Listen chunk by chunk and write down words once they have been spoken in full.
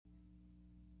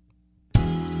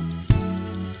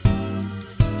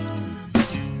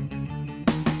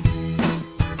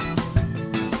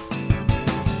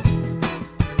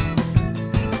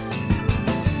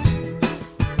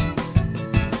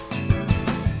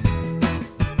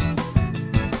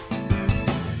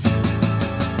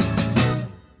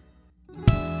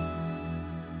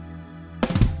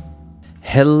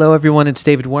Hello, everyone. It's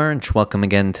David Wernch. Welcome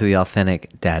again to the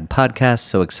Authentic Dad Podcast.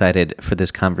 So excited for this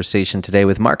conversation today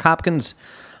with Mark Hopkins.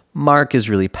 Mark is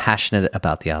really passionate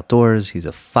about the outdoors. He's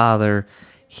a father.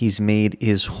 He's made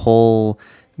his whole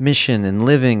mission and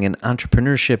living and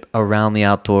entrepreneurship around the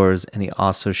outdoors. And he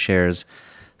also shares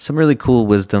some really cool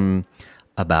wisdom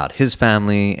about his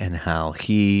family and how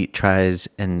he tries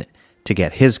and to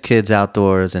get his kids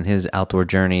outdoors and his outdoor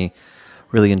journey.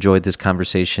 Really enjoyed this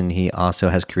conversation. He also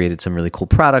has created some really cool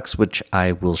products, which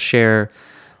I will share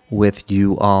with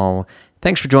you all.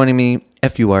 Thanks for joining me.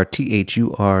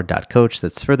 FURTHUR.coach.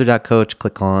 That's further.coach.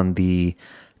 Click on the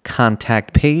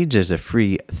contact page. There's a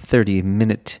free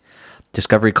 30-minute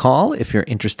discovery call. If you're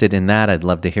interested in that, I'd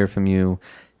love to hear from you.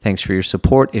 Thanks for your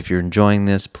support. If you're enjoying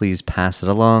this, please pass it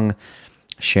along,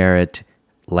 share it,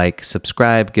 like,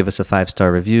 subscribe, give us a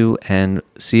 5-star review, and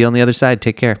see you on the other side.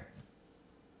 Take care.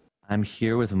 I'm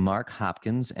here with Mark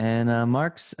Hopkins, and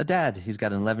Mark's a dad. He's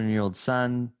got an 11-year-old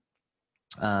son.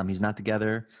 He's not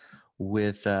together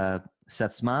with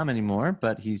Seth's mom anymore,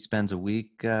 but he spends a week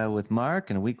with Mark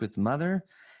and a week with the mother.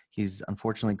 He's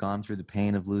unfortunately gone through the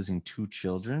pain of losing 2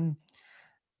 children,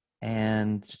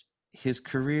 and his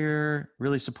career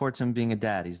really supports him being a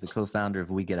dad. He's the co-founder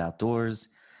of We Get Outdoors,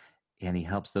 and he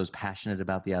helps those passionate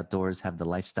about the outdoors have the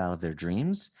lifestyle of their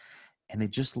dreams. And they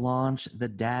just launched the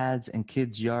Dads and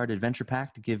Kids Yard Adventure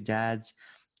Pack to give dads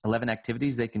 11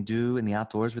 activities they can do in the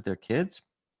outdoors with their kids.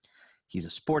 He's a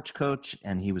sports coach,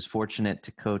 and he was fortunate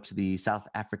to coach the South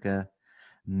Africa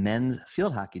men's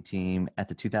field hockey team at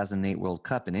the 2008 World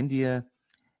Cup in India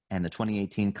and the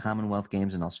 2018 Commonwealth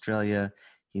Games in Australia.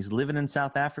 He's living in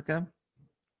South Africa,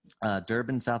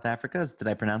 Durban, South Africa. Did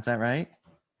I pronounce that right?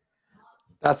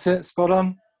 That's it. Spot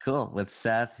on. Cool. With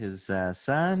Seth, his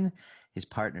son, his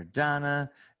partner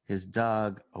Donna, his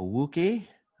dog Owuki,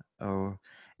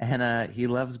 and he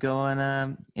loves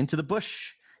going into the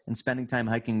bush and spending time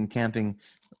hiking and camping.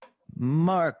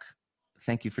 Mark,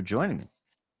 thank you for joining me.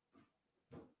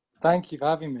 Thank you for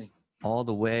having me. All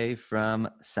the way from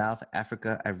South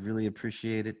Africa. I really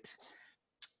appreciate it.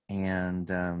 And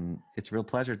it's a real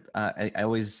pleasure. I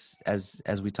always, as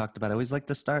we talked about, I always like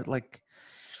to start like,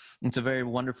 it's a very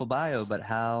wonderful bio, but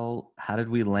how did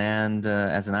we land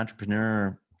as an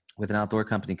entrepreneur with an outdoor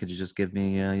company? Could you just give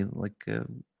me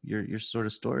your sort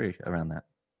of story around that?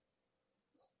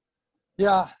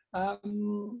 Yeah,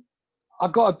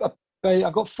 I've got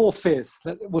 4 fears.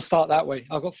 We'll start that way.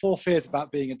 I've got 4 fears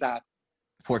about being a dad.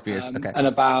 4 fears, okay. And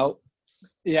about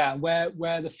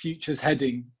where the future's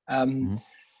heading. And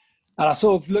I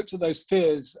sort of looked at those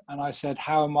fears and I said,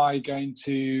 how am I going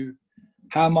to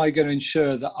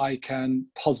ensure that I can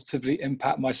positively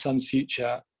impact my son's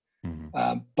future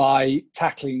by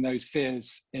tackling those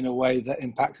fears in a way that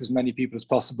impacts as many people as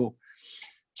possible?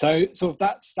 So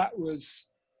that was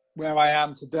where I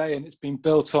am today, and it's been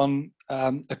built on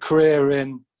a career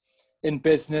in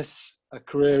business, a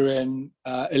career in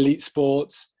elite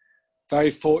sports. Very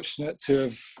fortunate to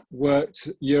have worked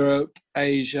Europe,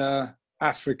 Asia,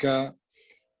 Africa.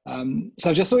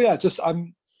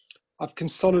 I've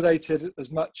consolidated as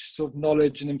much sort of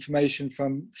knowledge and information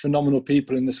from phenomenal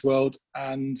people in this world,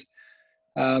 and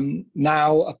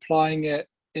now applying it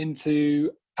into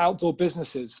outdoor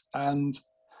businesses and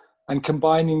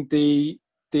combining the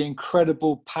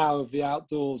incredible power of the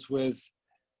outdoors with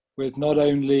not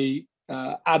only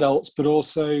adults but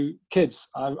also kids.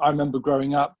 I remember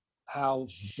growing up how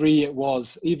free it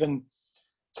was, even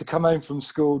to come home from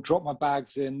school, drop my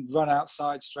bags in, run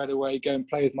outside straight away, go and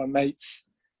play with my mates.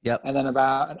 Yep. And then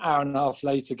about an hour and a half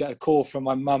later, get a call from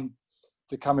my mum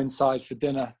to come inside for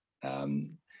dinner.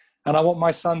 And I want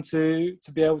my son to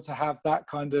be able to have that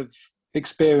kind of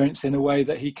experience in a way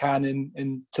that he can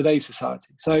in today's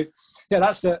society. So, yeah,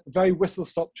 that's the very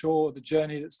whistle-stop tour of the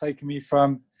journey that's taken me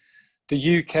from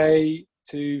the UK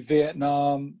to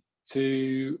Vietnam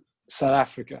to South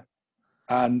Africa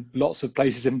and lots of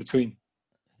places in between.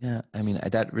 Yeah, I mean,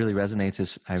 that really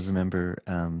resonates. I remember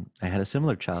I had a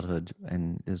similar childhood,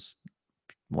 and this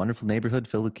wonderful neighborhood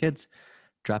filled with kids.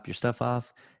 Drop your stuff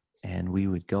off, and we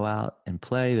would go out and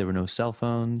play. There were no cell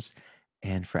phones,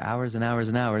 and for hours and hours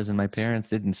and hours, and my parents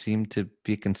didn't seem to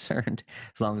be concerned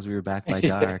as long as we were back by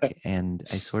dark. And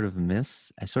I sort of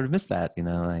miss that. You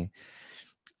know,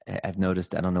 I've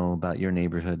noticed. I don't know about your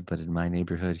neighborhood, but in my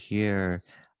neighborhood here,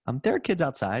 there are kids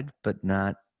outside, but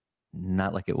not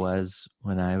like it was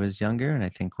when I was younger. And I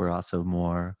think we're also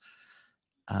more,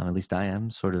 at least I am,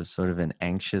 sort of an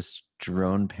anxious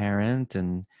drone parent,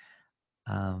 and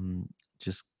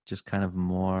just kind of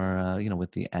more,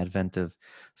 with the advent of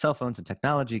cell phones and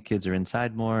technology, kids are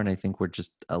inside more, and I think we're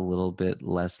just a little bit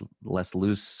less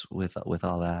loose with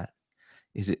all that.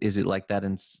 Is it like that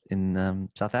in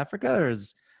South Africa, or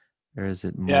is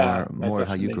it Yeah, no, more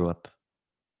how you definitely. grew up?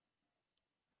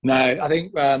 No, I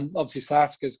think obviously South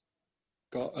Africa's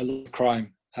got a lot of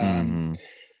crime. Hmm.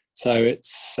 So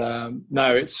it's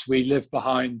no, it's we live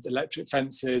behind electric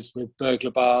fences with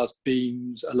burglar bars,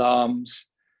 beams, alarms.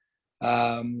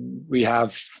 We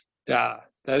have yeah,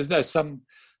 there's some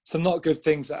not good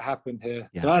things that happen here,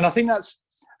 Yeah. but and I think that's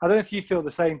I don't know if you feel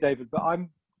the same, David, but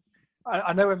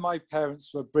I know when my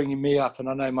parents were bringing me up, and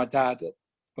I know my dad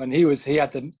when he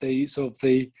had the sort of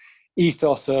the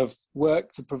ethos of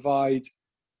work to provide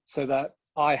so that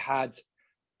I had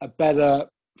a better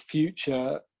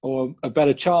future or a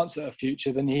better chance at a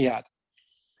future than he had.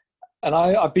 And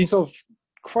I've been sort of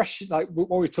questioning like what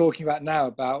we're talking about now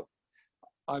about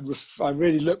I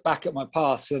really look back at my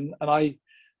past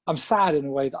I'm sad in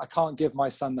a way that I can't give my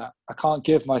son that. I can't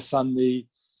give my son the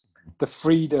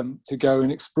freedom to go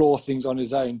and explore things on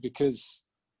his own because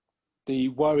the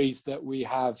worries that we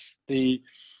have, the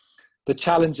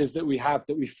challenges that we have,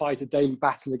 that we fight a daily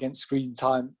battle against screen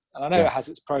time. And I know it has Yes.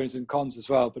 its pros and cons as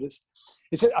well, but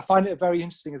I find it very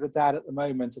interesting as a dad at the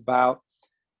moment about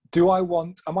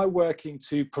am I working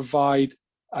to provide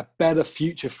a better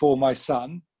future for my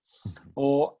son,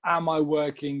 or am I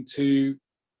working to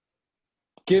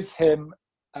give him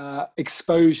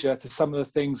exposure to some of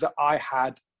the things that I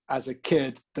had as a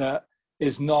kid that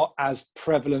is not as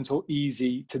prevalent or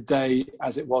easy today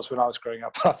as it was when I was growing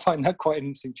up. I find that quite an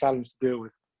interesting challenge to deal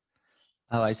with.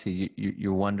 Oh, I see.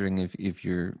 You're wondering if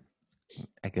you're,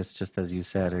 I guess, just as you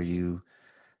said, are you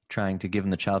trying to give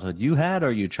him the childhood you had, or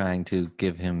are you trying to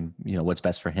give him, what's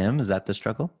best for him? Is that the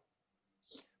struggle?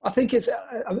 I think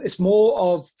it's more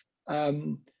of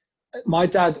um, my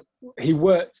dad. He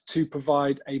worked to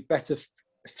provide a better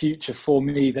future for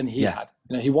me than he Yeah.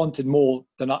 had. He wanted more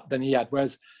than he had.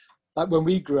 Whereas, like when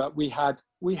we grew up, we had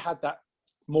that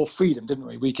more freedom, didn't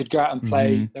we? We could go out and Hmm.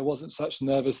 play. There wasn't such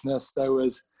nervousness. It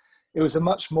was a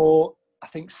much more, I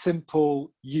think,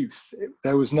 simple youth.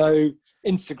 There was no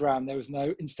Instagram. There was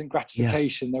no instant Yeah.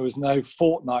 gratification. There was no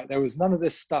Fortnite. There was none of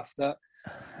this stuff that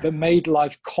made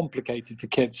life complicated for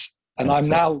kids. And I'm That's it.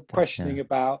 now Yeah. questioning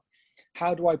about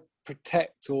how do I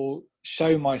protect or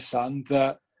show my son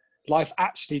that life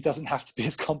actually doesn't have to be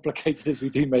as complicated as we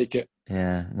do make it.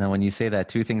 Yeah. Now, when you say that,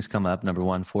 two things come up. Number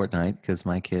one, Fortnite, because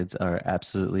my kids are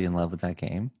absolutely in love with that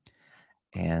game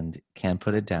and can't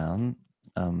put it down.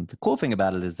 The cool thing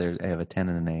about it is I have a 10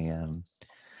 and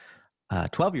a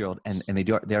 12-year-old, and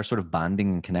they are sort of bonding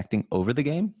and connecting over the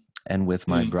game, and with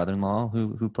my Mm. brother-in-law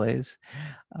who plays.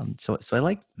 So I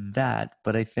like that,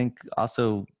 but I think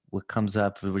also what comes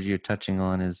up, what you're touching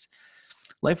on, is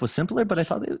life was simpler, but I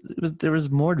thought there was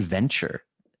more adventure,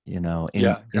 Yeah, in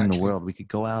the exactly. world. We could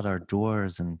go out our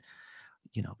doors, and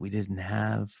we didn't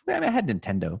have. I mean, I had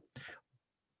Nintendo,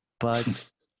 but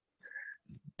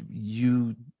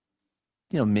you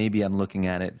maybe I'm looking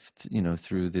at it,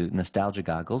 through the nostalgia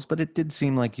goggles, but it did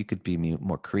seem like you could be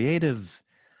more creative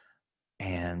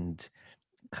and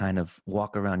kind of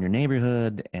walk around your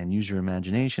neighborhood and use your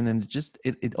imagination. And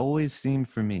it always seemed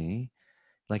for me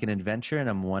like an adventure. And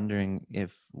I'm wondering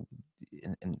if,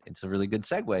 and it's a really good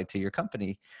segue to your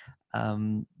company,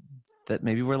 um, that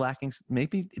maybe we're lacking,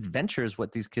 maybe adventure is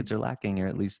what these kids are lacking, or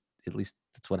at least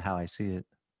that's how I see it.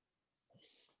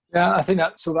 Yeah, I think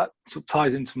that sort of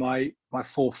ties into my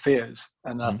four fears,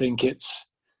 and I Mhm. think it's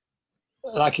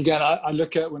like again, I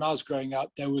look at when I was growing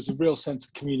up, there was a real sense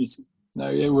of community.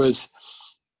 It was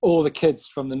all the kids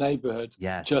from the neighborhood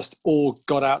Yes. just all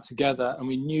got out together, and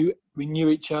we knew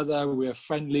each other. We were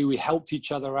friendly. We helped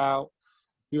each other out.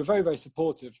 We were very very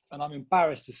supportive. And I'm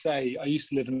embarrassed to say, I used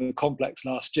to live in a complex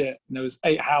last year, and there was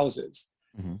 8 houses,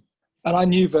 Hmm. and I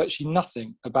knew virtually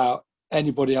nothing about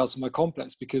anybody else in my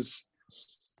complex because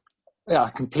yeah,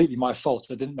 completely my fault.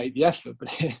 I didn't make the effort, but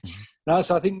Hmm. no.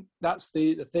 So I think that's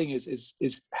the thing is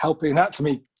helping. That for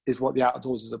me is what the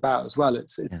outdoors is about as well. Yeah.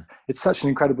 It's such an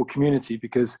incredible community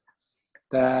because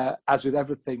there, as with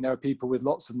everything, there are people with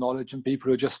lots of knowledge and people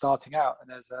who are just starting out, and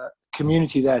there's a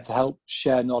community there to help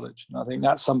share knowledge. And I think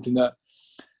that's something that,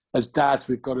 as dads,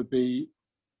 we've got to be.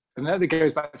 And that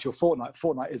goes back to your Fortnite.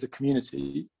 Fortnite is a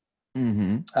community.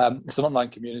 Hmm. It's an online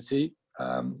community.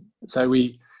 So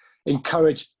we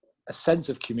encourage a sense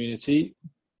of community,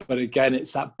 but again,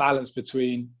 it's that balance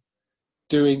between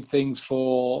doing things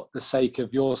for the sake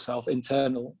of yourself,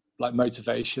 internal like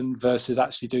motivation, versus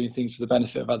actually doing things for the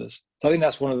benefit of others. So I think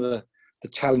that's one of the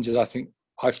challenges I think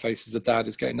I face as a dad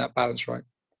is getting that balance right.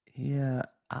 Yeah.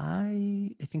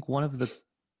 I think one of the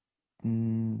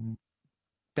mm,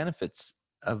 benefits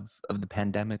of the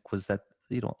pandemic was that,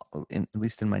 at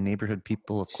least in my neighborhood,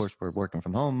 people, of course, were working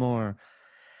from home more,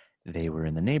 they were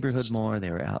in the neighborhood more,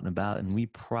 they were out and about, and we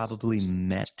probably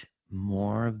met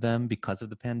more of them because of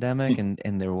the pandemic, and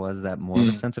there was that more of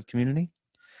a sense of community.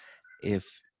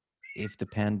 If the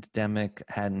pandemic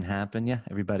hadn't happened, yeah,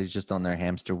 everybody's just on their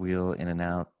hamster wheel, in and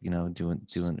out, doing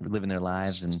living their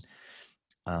lives. And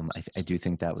I do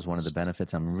think that was one of the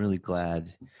benefits. I'm really glad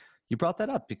you brought that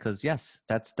up, because yes,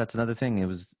 that's another thing. It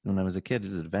was, when I was a kid, it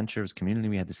was an adventure, it was community.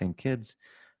 We had the same kids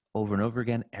over and over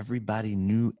again. Everybody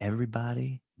knew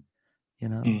everybody,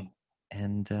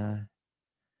 and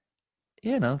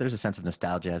there's a sense of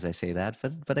nostalgia as I say that,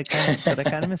 but I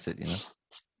kind of miss it.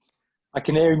 I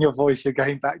can hear in your voice you're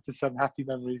going back to some happy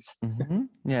memories. Mm-hmm.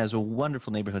 Yeah, it was a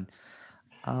wonderful neighborhood.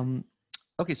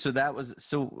 Okay, so that was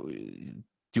do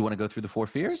you want to go through the 4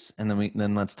 fears, and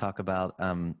then let's talk about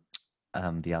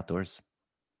the outdoors?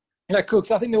 Yeah, cool.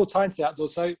 Because I think they all tie into the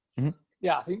outdoors. So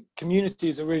yeah, I think community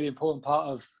is a really important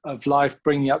part of life,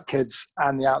 bringing up kids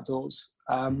and the outdoors.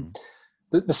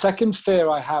 The second fear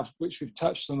I have, which we've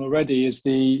touched on already, is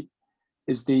the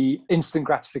instant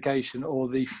gratification, or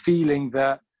the feeling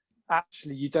that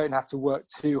actually you don't have to work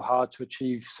too hard to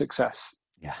achieve success.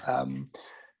 Yeah.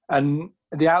 And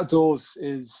the outdoors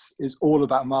is all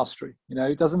about mastery.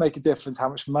 It doesn't make a difference how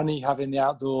much money you have in the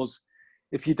outdoors.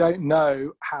 If you don't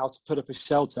know how to put up a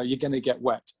shelter, you're going to get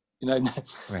wet.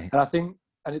 Right. And I think,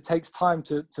 and it takes time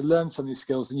to learn some of these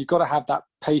skills, and you've got to have that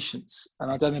patience.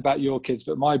 And I don't know about your kids,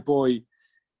 but my boy,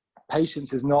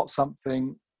 patience is not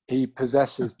something he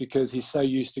possesses, because he's so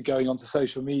used to going onto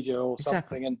social media or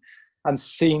something and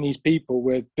seeing these people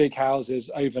with big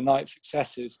houses, overnight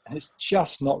successes, and it's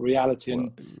just not reality. And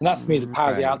that's, for me, the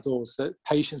power of the outdoors. That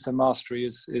patience and mastery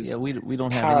is we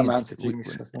don't have paramount.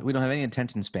 We don't have any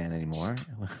attention span anymore.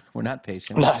 We're not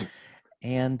patient. No.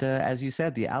 And as you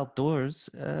said, the outdoors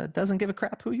doesn't give a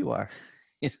crap who you are.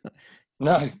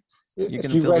 No. You're going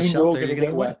to build a shelter, you're going to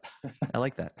get wet. I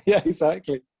like that. Yeah,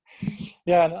 exactly.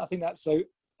 Yeah, and I think that's so.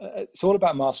 It's all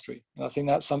about mastery, and I think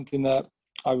that's something that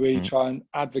I really try and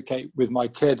advocate with my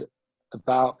kid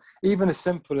about, even as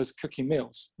simple as cooking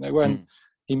meals. When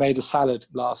he made a salad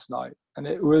last night, and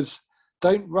it was,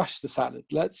 don't rush the salad.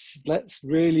 Let's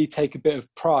really take a bit of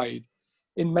pride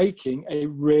in making a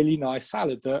really nice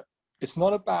salad. That it's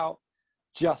not about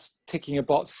just ticking a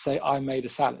box to say, I made a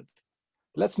salad.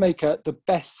 Let's make the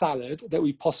best salad that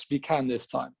we possibly can this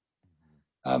time.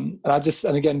 And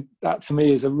again, that for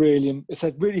me is it's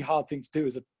a really hard thing to do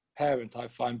as a parent, I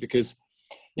find, because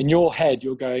in your head,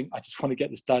 you're going, I just want to get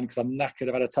this done because I'm knackered.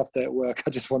 I've had a tough day at work. I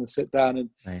just want to sit down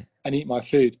and eat my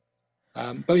food.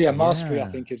 But yeah, mastery, I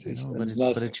think, is another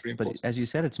thing that's really important. But as you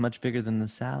said, it's much bigger than the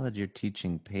salad. You're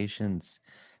teaching patience,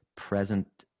 presence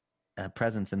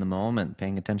in the moment,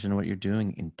 paying attention to what you're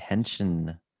doing,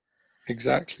 intention.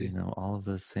 Exactly. All of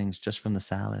those things just from the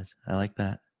salad. I like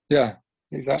that. Yeah,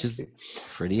 exactly. Which is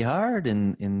pretty hard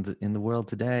in the world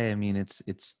today. I mean,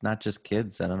 it's not just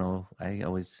kids. I don't know.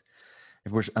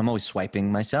 I'm always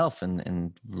swiping myself,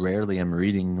 and rarely I'm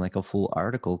reading like a full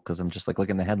article, because I'm just like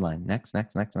looking at the headline. Next.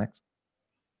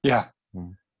 Yeah.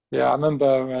 Yeah, I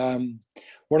remember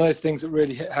one of those things that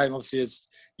really hit home, obviously, is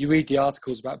you read the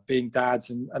articles about being dads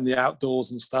and the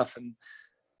outdoors and stuff, and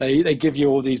they give you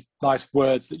all these nice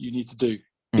words that you need to do.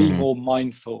 Be more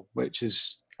mindful, which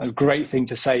is a great thing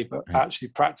to say, but actually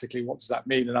practically, what does that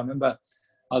mean? And I remember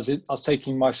I was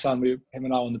taking my son, him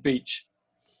and I, on the beach,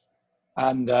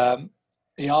 and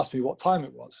he asked me what time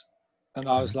it was, and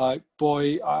I was like,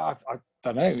 boy, I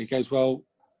don't know. He goes, well,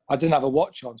 I didn't have a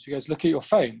watch on. So he goes, look at your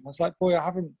phone. I was like, boy, I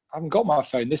haven't got my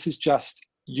phone. This is just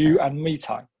you and me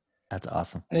time. That's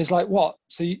awesome. And he's like, what?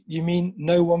 So you mean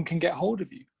no one can get hold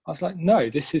of you? I was like, no,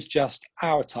 this is just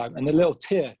our time. And the little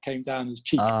tear came down his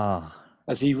cheek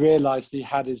as he realized he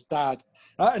had his dad.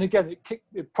 And again,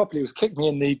 it probably kicked me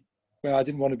in where I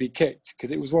didn't want to be kicked,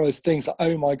 because it was one of those things like,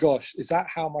 oh my gosh, is that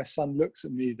how my son looks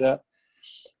at me? That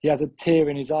he has a tear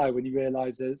in his eye when he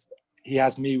realizes he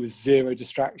has me with zero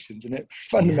distractions. And it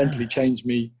fundamentally changed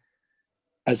me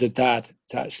as a dad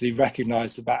to actually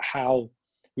recognize about how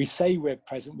we say we're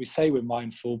present, we say we're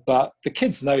mindful, but the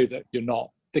kids know that you're not.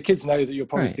 The kids know that you're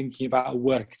probably thinking about a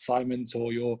work assignment,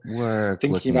 or you're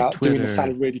thinking about doing the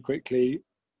salad really quickly.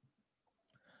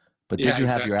 But did you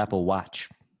have your Apple Watch?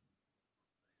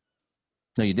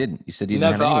 No, you didn't. You said you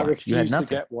didn't have any watch. I refused to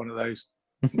get one of those.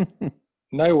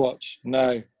 No watch,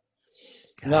 no.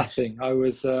 Gosh. Nothing.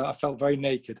 I felt very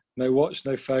naked. No watch,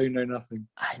 no phone, no nothing.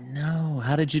 I know.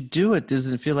 How did you do it?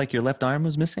 Does it feel like your left arm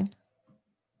was missing?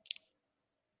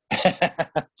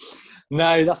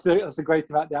 No, that's the great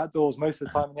thing about the outdoors. Most of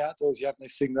the time in the outdoors, you have no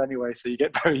signal anyway, so you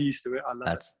get very used to it. I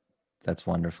love it. That's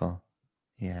wonderful.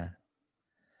 Yeah.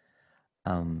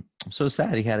 I'm so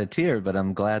sad he had a tear, but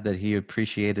I'm glad that he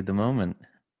appreciated the moment.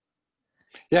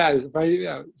 Yeah, it was very.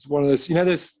 Yeah, it's one of those. You know,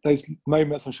 there's those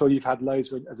moments. I'm sure you've had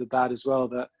loads as a dad as well.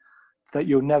 That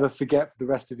you'll never forget for the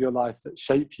rest of your life. That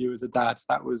shape you as a dad.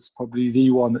 That was probably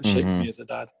the one that shaped Mm-hmm. me as a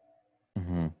dad.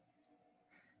 Mm-hmm.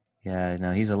 Yeah,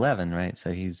 no, he's 11, right?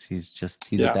 So he's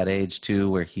at Yeah, that age too,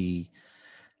 where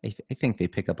I think they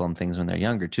pick up on things when they're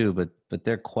younger too, but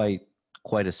they're quite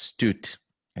astute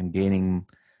and gaining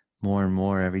more and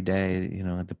more every day.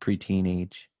 At the preteen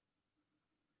age.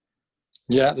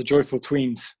 yeah, the joyful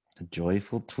tweens. The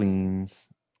joyful tweens.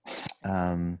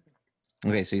 Um,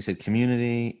 okay, so you said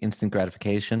community, instant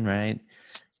gratification, right?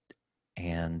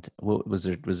 And what was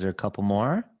there? Was there a couple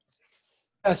more?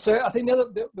 So I think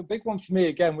the big one for me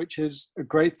again, which is a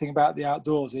great thing about the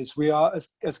outdoors, is we are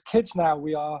as kids now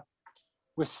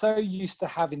we're so used to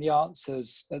having the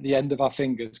answers at the end of our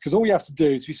fingers because all we have to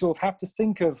do is we sort of have to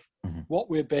think of Mm-hmm. what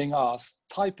we're being asked,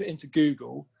 type it into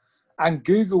Google, and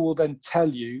Google will then tell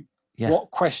you Yeah,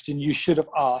 what question you should have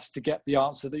asked to get the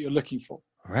answer that you're looking for.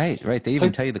 right, right. They even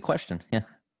So tell you the question. Yeah.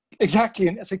 exactly,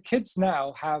 and so kids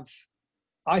now have,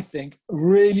 I think,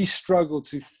 really struggled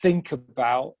to think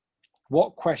about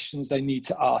what questions they need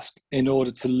to ask in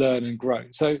order to learn and grow.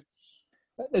 So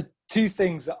two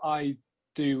things that I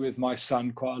do with my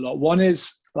son quite a lot. One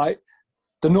is like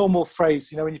the normal phrase,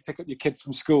 when you pick up your kid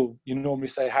from school, you normally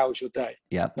say, "How was your day?"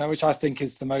 Yep. Now, which I think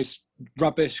is the most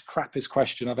rubbish, crappiest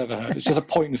question I've ever heard. It's just a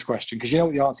pointless question because you know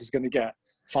what the answer is going to get.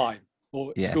 Fine.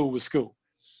 Or Yeah. school was school.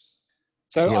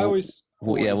 So Yeah. I always, Yeah.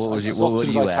 always, What was as what often would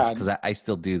as I you ask? can, Because I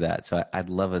still do that. So I'd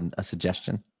love a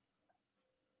suggestion.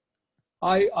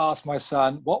 I ask my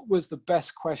son, "What was the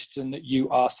best question that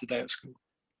you asked today at school?"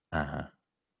 Uh-huh.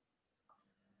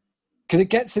 Because it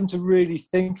gets him to really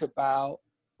think about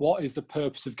what is the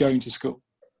purpose of going to school.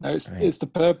 Now, Right. it's the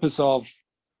purpose of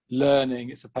learning.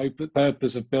 It's the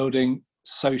purpose of building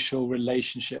social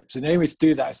relationships. And the only way to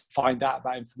do that is to find out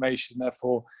about information.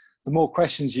 Therefore, the more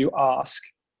questions you ask,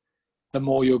 the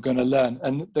more you're going to learn.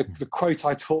 And the quote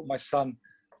I taught my son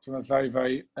from a very,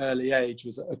 very early age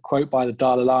was a quote by the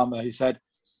Dalai Lama. He said,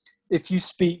 "If you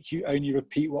speak, you only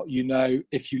repeat what you know.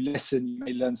 If you listen, you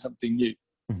may learn something new."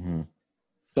 Mm-hmm.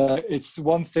 So it's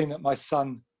one thing that my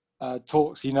son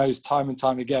talks, he knows time and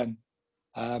time again,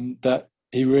 that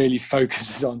he really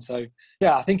focuses on. So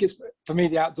yeah, I think it's, for me,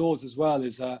 the outdoors as well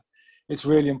is it's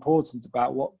really important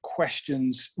about what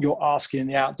questions you're asking in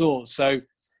the outdoors. So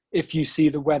if you see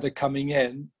the weather coming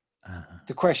in, Uh-huh.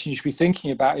 the question you should be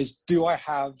thinking about is, do I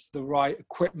have the right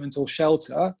equipment or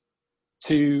shelter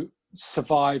to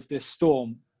survive this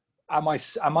storm? Am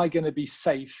I going to be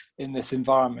safe in this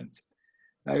environment?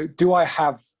 Do I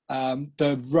have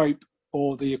the rope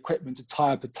or the equipment to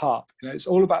tie up a tarp? It's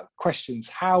all about questions.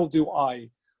 How do I?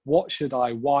 What should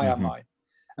I? Why am Mm-hmm. I?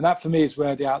 And that for me is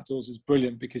where the outdoors is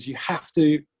brilliant, because you have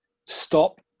to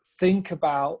stop, think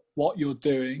about what you're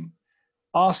doing,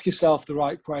 ask yourself the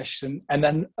right question, and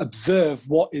then observe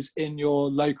what is in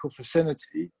your local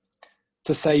vicinity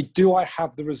to say, do I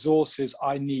have the resources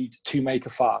I need to make a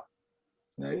fire?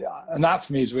 And that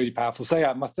for me is really powerful. So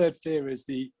yeah, my third fear is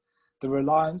the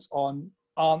reliance on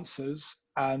answers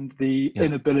and the Yeah.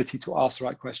 inability to ask the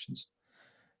right questions.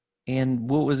 And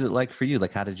what was it like for you?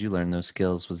 Like, how did you learn those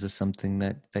skills? Was this something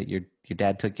that your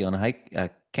dad took you on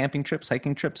camping trips,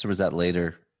 hiking trips, or was that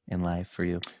later in life for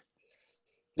you?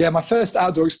 Yeah, my first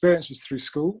outdoor experience was through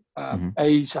school. Mm-hmm.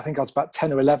 Age, I think I was about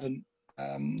 10 or 11.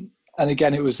 And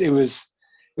again, it was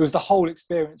the whole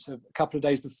experience of a couple of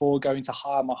days before going to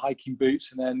hire my hiking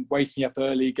boots and then waking up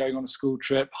early, going on a school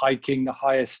trip, hiking the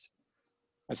highest,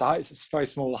 it's very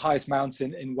small, the highest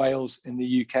mountain in Wales in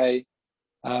the UK.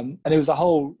 And it was a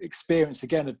whole experience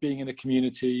again of being in a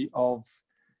community, of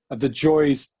the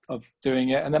joys of doing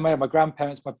it. And then my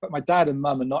grandparents, my dad and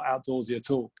mum are not outdoorsy at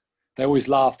all. They always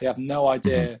laugh. They have no Mm-hmm.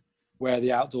 idea where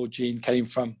the outdoor gene came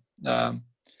from. And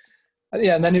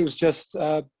yeah, and then it was just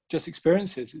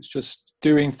experiences. It's just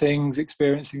doing things,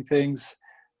 experiencing things,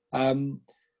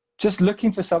 just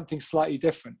looking for something slightly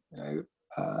different.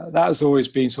 That has always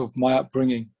been sort of my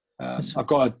upbringing. I've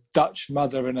got a Dutch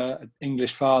mother and an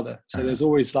English father, so Uh-huh. there's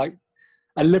always like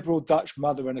a liberal Dutch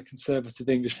mother and a conservative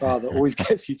English father always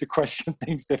gets you to question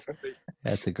things differently.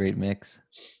 That's a great mix.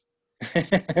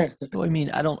 So I mean,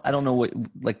 I don't know what,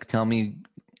 like, tell me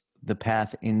the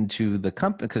path into the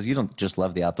company, because you don't just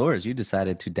love the outdoors. You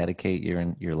decided to dedicate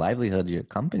your livelihood, your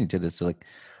company to this. So like,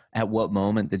 at what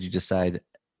moment did you decide,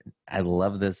 I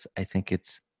love this? I think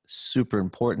it's super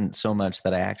important, so much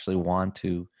that I actually want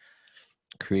to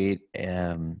create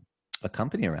a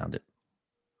company around it.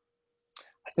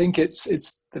 think it's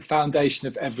the foundation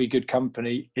of every good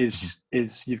company is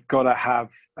you've got to have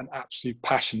an absolute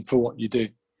passion for what you do.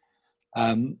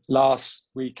 Last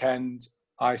weekend,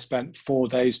 I spent 4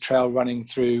 days trail running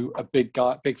through a big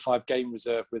 5 game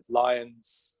reserve with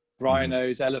lions,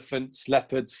 rhinos, elephants,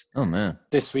 leopards. Oh man!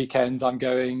 This weekend, I'm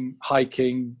going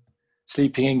hiking,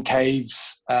 sleeping in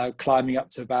caves, climbing up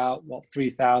to about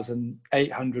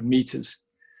 3,800 meters.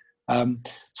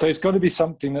 So it's got to be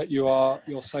something that you're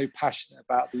so passionate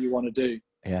about that you want to do.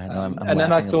 Yeah, no, I'm and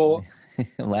then I thought,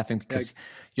 I'm laughing because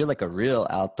you're like a real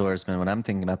outdoorsman. When I'm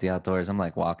thinking about the outdoors, I'm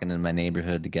like walking in my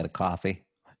neighborhood to get a coffee.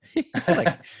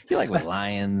 you're like with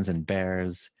lions and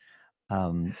bears.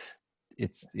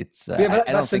 It's I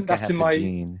don't think I have the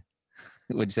gene.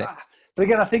 What'd you say? But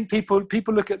again, I think people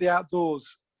look at the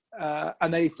outdoors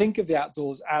and they think of the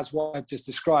outdoors as what I've just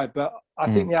described. But I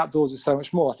think the outdoors is so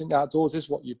much more. I think the outdoors is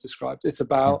what you've described. It's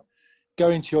about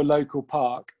going to your local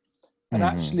park and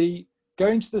actually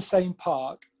going to the same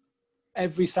park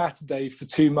every Saturday for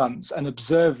 2 months and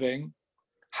observing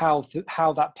how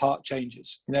that park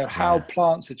changes. You know, how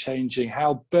plants are changing,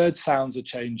 how bird sounds are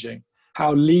changing,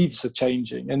 how leaves are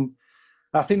changing. And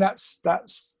I think that's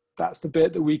the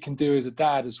bit that we can do as a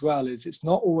dad as well, is it's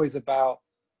not always about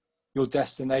your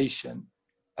destination.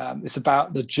 It's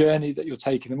about the journey that you're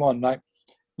taking them on. Like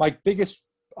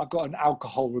I've got an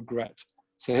alcohol regret.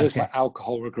 So here's my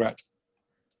alcohol regret.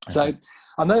 So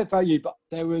I know about you, but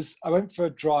I went for a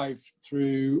drive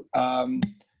through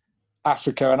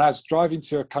Africa, and I was driving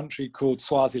to a country called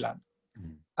Swaziland.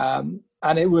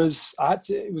 And it was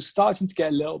starting to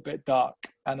get a little bit dark,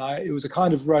 and it was a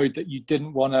kind of road that you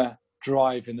didn't want to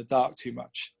drive in the dark too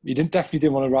much. You definitely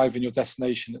didn't want to arrive in your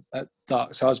destination at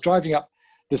dark. So I was driving up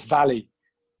this valley,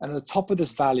 and at the top of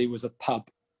this valley was a pub.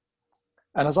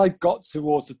 And as I got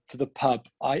towards the pub,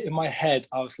 in my head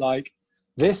I was like,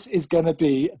 this is going to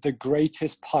be the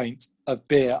greatest pint of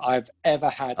beer I've ever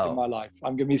had in my life.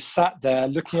 I'm going to be sat there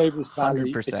looking over this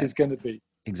valley. 100%. It is going to be.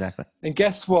 Exactly. And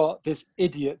guess what this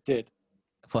idiot did?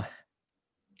 What?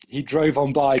 He drove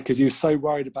on by because he was so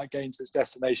worried about getting to his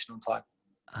destination on time.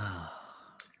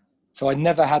 So I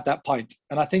never had that pint.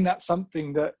 And I think that's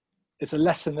something that is a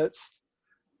lesson that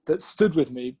stood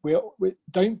with me. We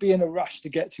don't be in a rush to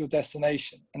get to your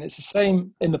destination. And it's the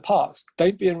same in the parks.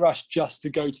 Don't be in a rush just to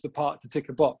go to the park to tick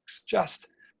a box.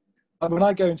 When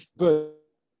I go into the bush,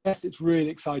 yes, it's really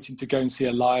exciting to go and see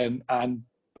a lion, and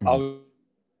I'll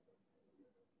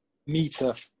meet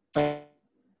a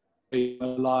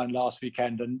lion last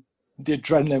weekend, and the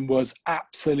adrenaline was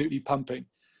absolutely pumping.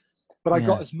 But I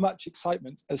got as much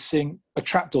excitement as seeing a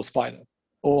trapdoor spider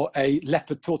or a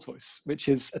leopard tortoise, which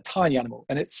is a tiny animal.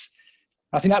 And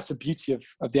I think that's the beauty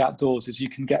of the outdoors, is you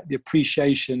can get the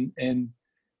appreciation in,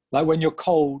 like when you're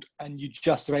cold and you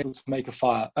just are able to make a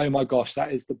fire. Oh my gosh,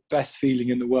 that is the best feeling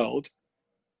in the world,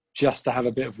 just to have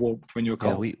a bit of warmth when you're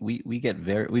cold. Yeah,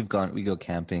 we go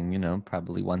camping,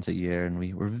 probably once a year, and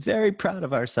we're very proud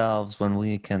of ourselves when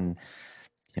we can,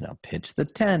 pitch the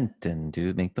tent and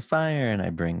make the fire, and I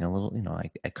bring a little,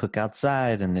 I cook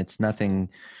outside, and it's nothing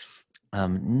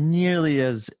nearly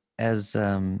as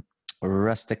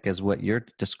rustic as what you're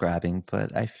describing,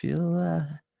 but I feel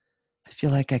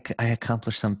like I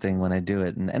accomplish something when I do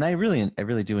it, and I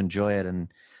really do enjoy it. And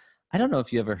I don't know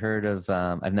if you ever heard of,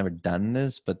 I've never done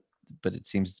this, but it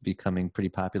seems to be becoming pretty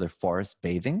popular, forest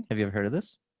bathing. Have you ever heard of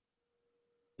this?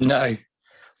 No.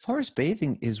 Forest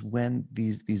bathing is when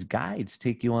these guides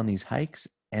take you on these hikes,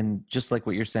 and just like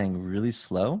what you're saying, really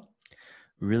slow,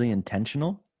 really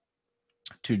intentional,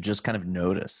 to just kind of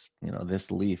notice,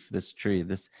 this leaf, this tree,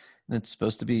 this, and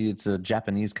it's a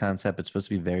Japanese concept. It's supposed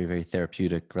to be very, very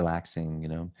therapeutic,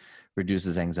 relaxing,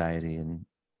 reduces anxiety. And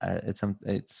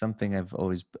it's something I've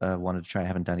always wanted to try. I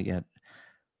haven't done it yet.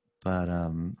 But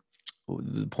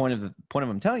the point of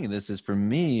I'm telling you this is, for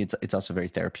me, it's also very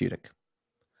therapeutic.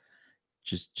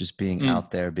 Just being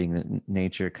out there, being in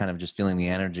nature, kind of just feeling the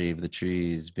energy of the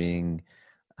trees, we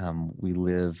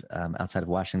live outside of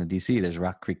Washington, D.C. There's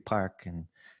Rock Creek Park, and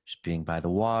just being by the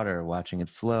water, watching it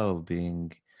flow,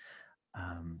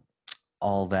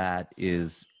 all that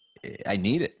I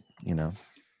need it,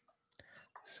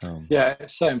 So yeah,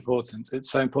 it's so important. It's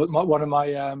so important. One of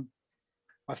my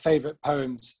favorite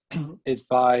poems is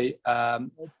by a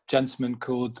gentleman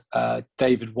called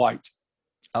David White.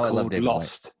 I love David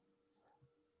Lost. White.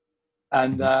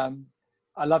 And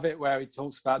I love it where he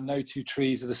talks about no two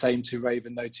trees are the same to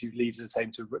raven, no two leaves are the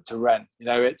same to wren.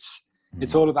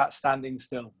 It's all about standing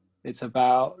still. It's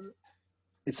about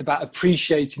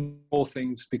appreciating small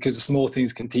things, because the small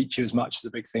things can teach you as much as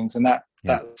the big things. And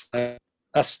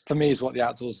that's for me is what the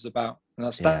outdoors is about. And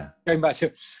that's going back to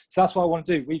it. So that's what I want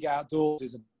to do. We Get Outdoors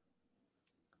is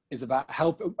is about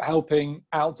helping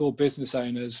outdoor business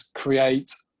owners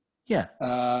create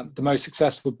the most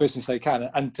successful business they can,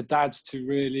 and for dads to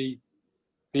really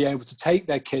be able to take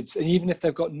their kids, and even if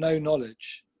they've got no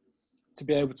knowledge, to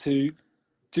be able to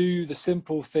do the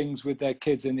simple things with their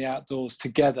kids in the outdoors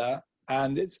together.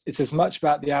 And it's as much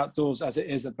about the outdoors as it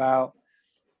is about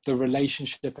the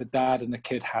relationship a dad and a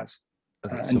kid has.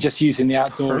 Okay, and just using the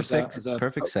outdoors as a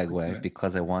perfect segue,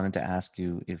 because I wanted to ask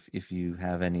you if you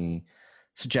have any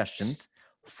suggestions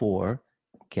for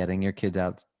getting your kids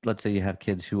out. Let's say you have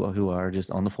kids who are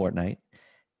just on the Fortnite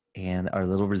and are a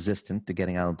little resistant to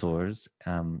getting outdoors.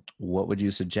 What would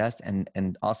you suggest?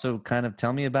 And also kind of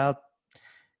tell me about,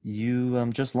 you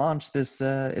just launched this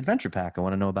adventure pack. I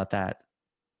want to know about that.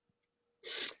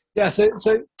 Yeah, so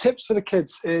tips for the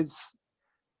kids is,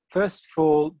 first of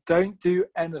all, don't do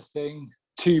anything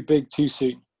too big too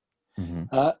soon.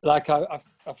 Like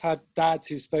I've had dads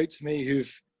who spoke to me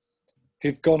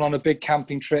who've gone on a big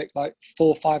camping trip, like 4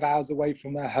 or 5 hours away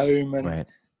from their home, and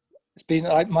it's been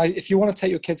like, if you want to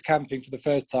take your kids camping for the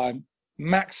first time,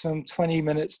 maximum 20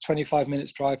 minutes, 25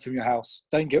 minutes drive from your house.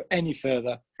 Don't go any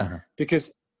further,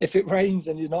 because if it rains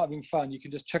and you're not having fun, you can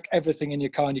just chuck everything in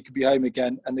your car and you could be home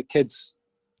again, and the kids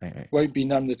won't be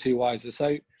none the two wiser.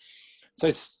 So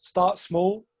start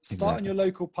small, start in your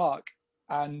local park.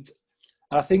 And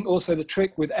I think also the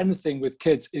trick with anything with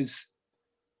kids is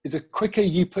the quicker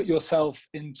you put yourself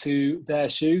into their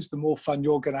shoes, the more fun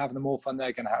you're going to have and the more fun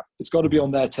they're going to have. It's got to be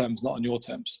on their terms, not on your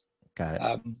terms. Got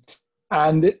it.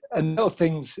 And other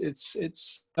things,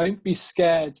 it's don't be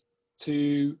scared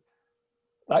to,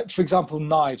 like, for example,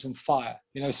 knives and fire.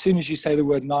 You know, as soon as you say the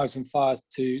word knives and fires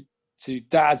to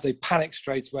dads, they panic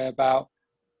straight away about,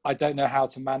 I don't know how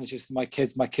to manage this with my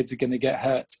kids. My kids are going to get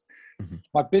hurt.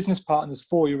 My business partner's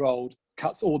 4-year-old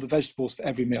cuts all the vegetables for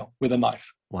every meal with a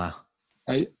knife. Wow.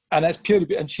 Right? And that's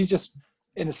purely, and she just,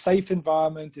 in a safe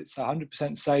environment, it's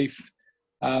 100% safe.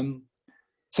 So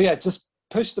yeah, just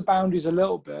push the boundaries a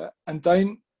little bit, and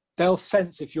they'll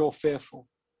sense if you're fearful.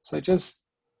 So just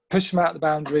push them out the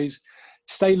boundaries,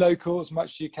 stay local as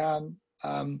much as you can.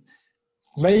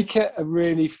 Make it a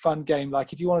really fun game.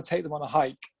 Like if you want to take them on a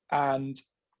hike and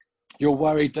you're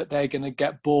worried that they're going to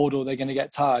get bored or they're going to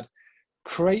get tired,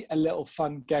 create a little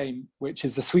fun game, which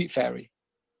is the Sweet Fairy.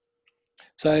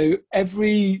 So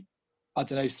every,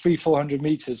 300-400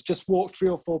 meters, just walk 3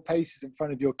 or 4 paces in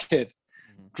front of your kid,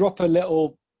 drop a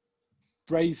little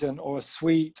raisin or a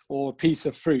sweet or a piece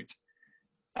of fruit,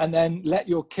 and then let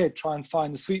your kid try and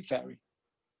find the Sweet Fairy.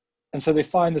 And so they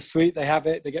find the sweet, they have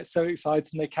it, they get so excited,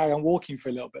 and they carry on walking for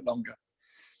a little bit longer.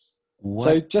 What?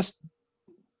 So just...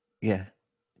 Yeah,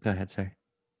 go ahead, sorry.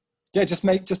 Yeah, just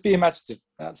be imaginative.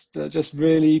 That's just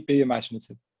really be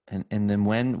imaginative. And then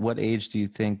what age do you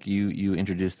think you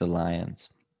introduce the lions?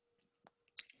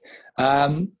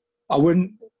 I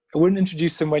wouldn't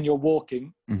introduce them when you're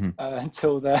walking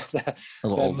until they're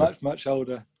much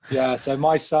older. Yeah. So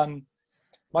my son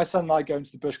and I go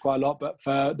into the bush quite a lot, but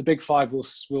for the big 5,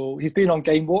 he's been on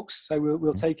game walks, so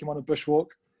we'll take him on a bush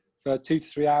walk for 2 to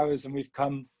 3 hours, and we've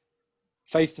come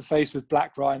face to face with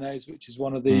black rhinos, which is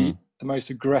one of the most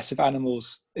aggressive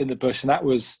animals in the bush, and it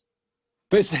was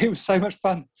so much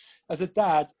fun. As a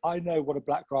dad, I know what a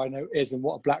black rhino is and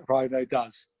what a black rhino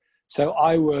does. So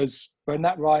when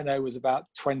that rhino was about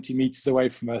 20 meters away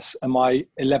from us, and my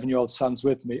 11-year-old son's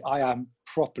with me, I am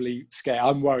properly scared.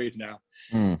 I'm worried now.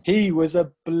 He was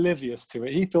oblivious to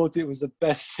it. He thought it was the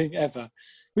best thing ever,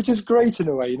 which is great in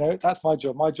a way. You know, that's my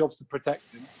job. My job's to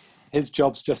protect him. His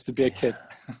job's just to be a kid.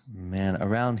 Man,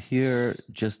 around here,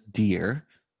 just deer,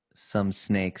 some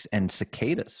snakes, and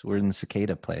cicadas. We're in the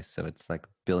cicada place, so it's like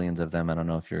billions of them. I don't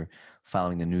know if you're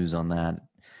following the news on that,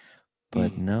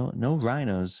 but no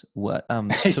rhinos. What? So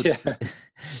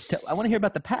I want to hear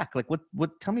about the pack. Like,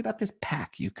 what? Tell me about this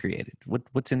pack you created.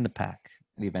 What's in the pack?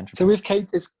 The adventure. So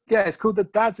it's called the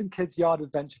Dads and Kids Yard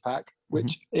Adventure Pack,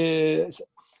 which is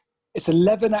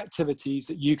 11 activities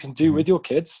that you can do with your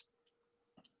kids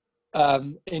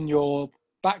in your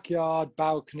backyard,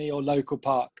 balcony, or local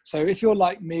park. So if you're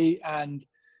like me and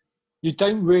you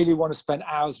don't really want to spend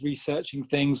hours researching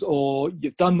things, or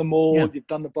you've done the mall, you've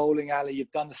done the bowling alley,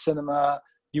 you've done the cinema,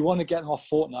 you want to get them off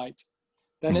Fortnite,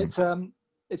 then it's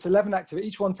 11 activities.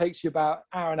 Each one takes you about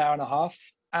an hour and a half,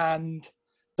 and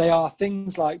they are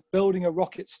things like building a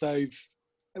rocket stove,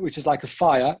 which is like a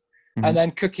fire, and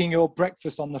then cooking your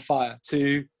breakfast on the fire,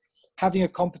 to having a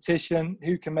competition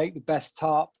who can make the best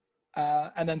tarp,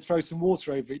 and then throw some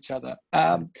water over each other.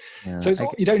 So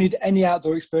you don't need any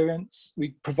outdoor experience.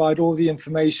 We provide all the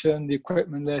information, the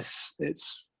equipment list.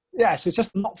 So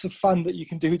just lots of fun that you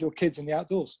can do with your kids in the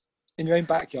outdoors, in your own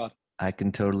backyard. I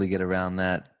can totally get around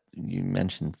that. you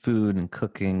mentioned food and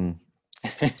cooking.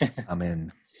 I'm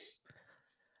in.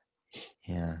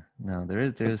 Yeah, no,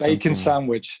 The there's bacon something.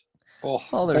 sandwich. Oh,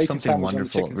 Well, there's bacon something sandwich on the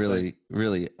wonderful, chicken stove.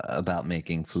 really about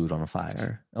making food on a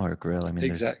fire or a grill. I mean,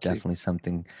 there's Exactly. definitely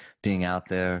something being out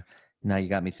there. Now you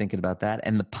got me thinking about that.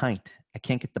 And the pint. I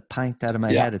can't get the pint out of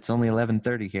my Yeah. head. It's only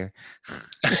 11:30 here.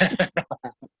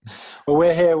 Well,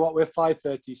 we're here. What we're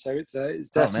 5:30, so it's Oh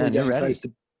definitely man, you're getting close ready.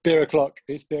 to beer o'clock.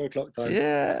 It's beer o'clock time.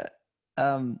 Yeah.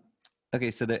 Um, okay,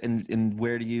 so and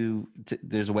where do you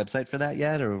there's a website for that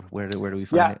yet, or where do we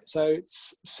find Yeah. it? So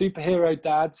it's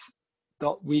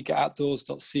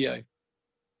superherodads.wegetoutdoors.co.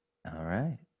 All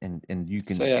right. And you So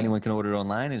can yeah, anyone can order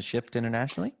online and shipped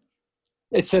internationally?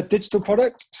 it's a digital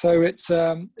product. So Oh, it's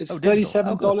thirty digital. Oh,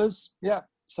 seven good. dollars. Yeah.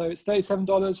 So it's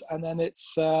 $37, and then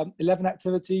it's 11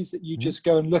 activities that you Hmm. just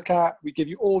go and look at. We give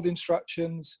you all the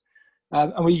instructions,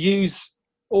 and we use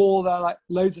all the like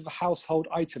loads of household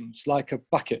items, like a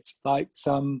bucket, like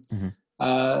some Hmm.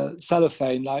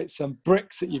 cellophane, like some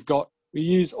bricks that you've got. We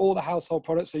use all the household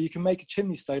products, so you can make a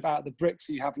chimney stove out of the bricks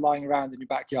that you have lying around in your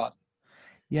backyard.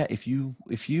 Yeah, if you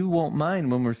won't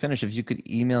mind when we're finished, if you could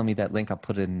email me that link, I'll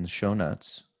put it in the show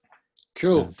notes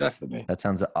Cool, because definitely. that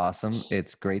sounds awesome.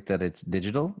 It's great that it's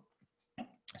digital,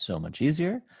 so much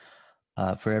easier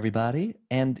for everybody.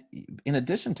 And in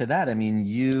addition to that, I mean,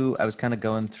 I was kind of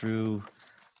going through.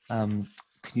 Can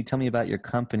you tell me about your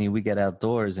company, We Get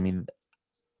Outdoors? I mean,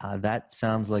 that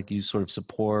sounds like you sort of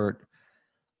support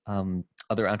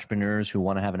other entrepreneurs who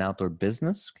want to have an outdoor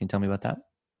business. Can you tell me about that?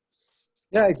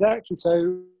 Yeah, exactly.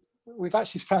 So we've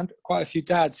actually found quite a few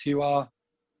dads who are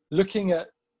looking at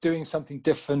doing something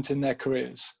different in their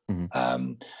careers. Hmm.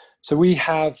 Um, so we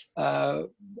have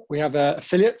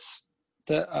affiliates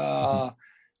that Hmm. are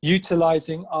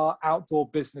utilizing our outdoor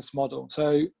business model.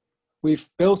 So we've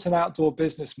built an outdoor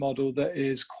business model that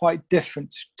is quite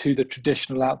different to the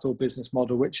traditional outdoor business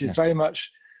model, which is Yeah. very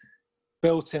much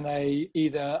built in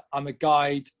either I'm a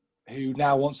guide who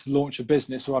now wants to launch a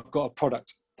business, or I've got a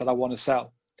product that I want to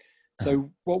sell. Uh-huh.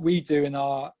 So what we do in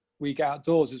our We Get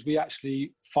Outdoors is we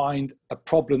actually find a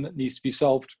problem that needs to be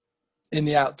solved in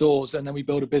the outdoors, and then we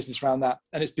build a business around that,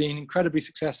 and it's been incredibly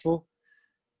successful.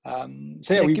 So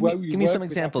yeah, Yeah, we give me some work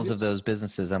with examples of affiliates. those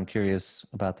businesses. I'm curious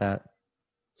about that.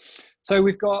 So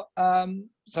we've got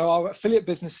so our affiliate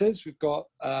businesses. We've got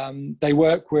they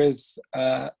work with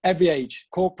every age: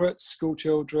 corporates, school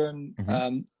children,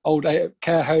 Hmm. old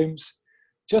care homes,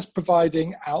 just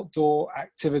providing outdoor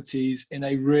activities in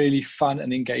a really fun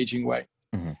and engaging way.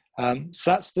 Hmm.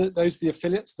 So those are the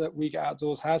affiliates that We Get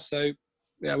Outdoors has. So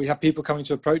yeah, we have people coming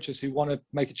to approach us who want to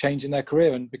make a change in their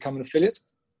career and become an affiliate,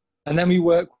 and then we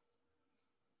work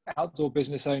with outdoor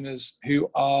business owners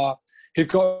who've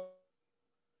got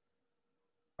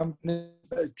companies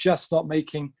that are just not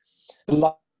making the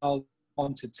lifestyle they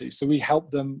wanted to. So we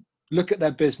help them look at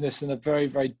their business in a very,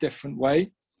 very different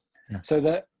way, Yeah. so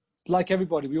that, like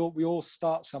everybody, we all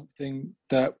start something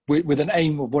that with an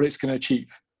aim of what it's going to achieve.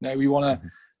 You know, Hmm. we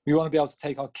want to be able to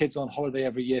take our kids on holiday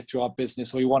every year through our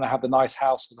business, or we want to have the nice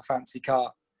house or the fancy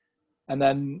car, and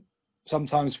then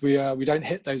sometimes we don't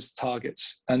hit those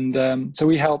targets, and so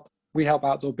we help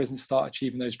outdoor business start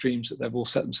achieving those dreams that they've all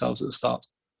set themselves at the start.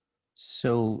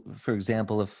 So, for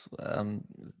example, if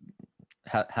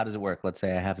how does it work? Let's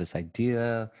say I have this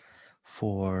idea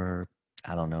for,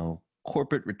 I don't know,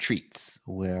 corporate retreats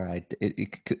where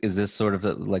is this sort of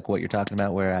like what you're talking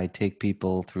about, where I take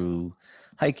people through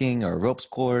hiking or a ropes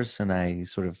course, and I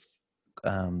sort of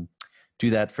um, do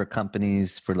that for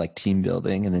companies for like team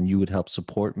building, and then you would help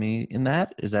support me in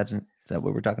that. Is that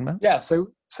what we're talking about? Yeah,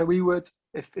 so we would,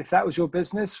 if that was your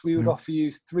business, we would Hmm. offer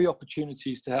you three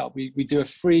opportunities to help. We do a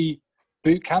free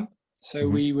boot camp. So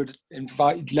Hmm. we would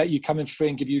let you come in free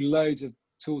and give you loads of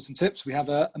tools and tips. We have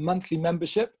a monthly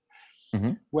membership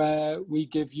Hmm. where we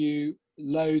give you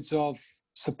loads of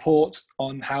support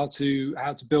on how to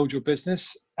build your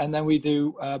business, and then we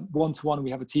do one to one.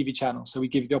 We have a TV channel, so we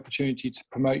give you the opportunity to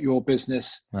promote your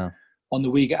business Wow. on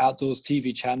the We Get Outdoors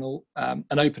TV channel, and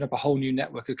open up a whole new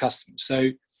network of customers.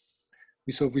 So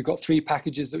we've got three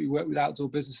packages that we work with outdoor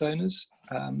business owners,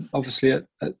 obviously at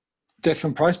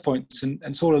different price points,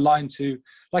 and sort of aligned to,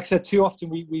 like I said, too often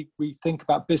we think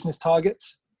about business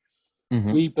targets.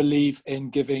 Hmm. We believe in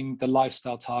giving the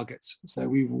lifestyle targets. So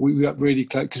we got really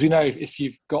close, because we know if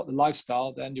you've got the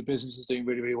lifestyle, then your business is doing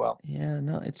really, really well. Yeah,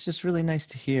 no, it's just really nice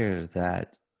to hear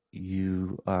that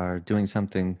you are doing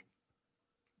something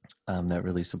that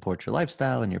really supports your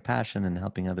lifestyle and your passion and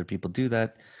helping other people do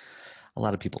that. A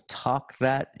lot of people talk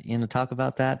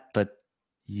about that, but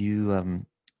you,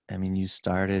 I mean, you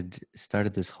started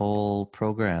this whole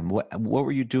program. What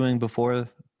were you doing before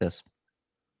this?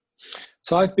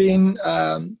 So I've been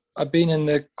in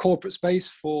the corporate space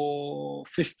for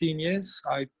 15 years.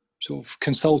 I sort of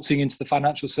consulting into the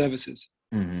financial services.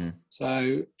 Mm-hmm.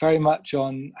 So very much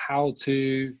on how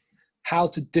to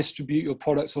distribute your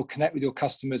products or connect with your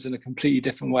customers in a completely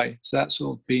different way. So that's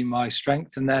sort of been my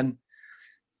strength. And then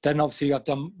obviously I've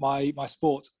done my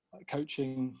sport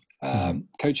coaching,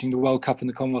 coaching the World Cup and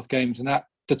the Commonwealth Games, and that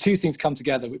the two things come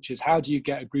together, which is how do you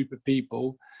get a group of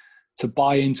people to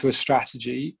buy into a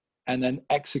strategy and then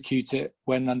execute it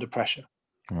when under pressure.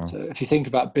 Wow. So if you think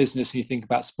about business and you think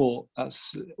about sport,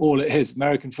 that's all it is.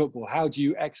 American football. How do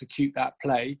you execute that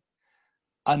play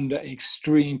under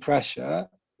extreme pressure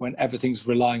when everything's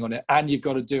relying on it, and you've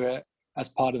got to do it as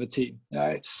part of a team?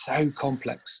 It's so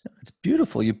complex. It's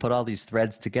beautiful. You put all these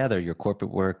threads together, your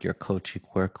corporate work, your coaching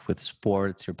work with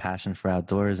sports, your passion for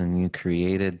outdoors, and you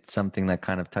created something that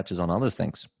kind of touches on all those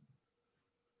things.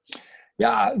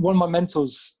 Yeah, one of my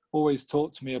mentors always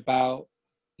talked to me about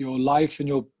your life and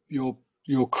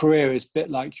your career is a bit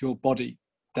like your body,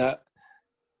 that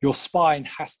your spine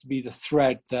has to be the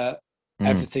thread that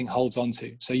everything holds on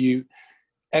to. So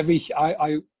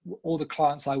all the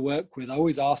clients I work with, I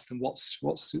always ask them, what's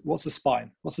the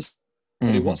spine? What's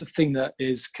the thing that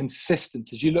is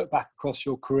consistent as you look back across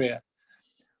your career?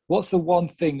 What's the one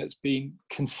thing that's been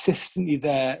consistently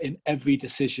there in every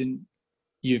decision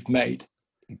you've made?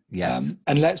 Yes.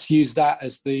 And let's use that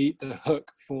as the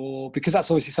hook because that's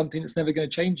obviously something that's never going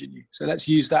to change in you. So let's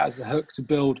use that as the hook to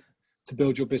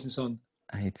build your business on.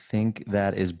 I think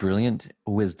that is brilliant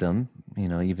wisdom.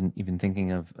 Even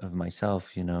thinking of myself,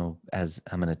 as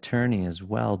I'm an attorney as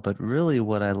well, but really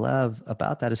what I love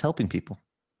about that is helping people.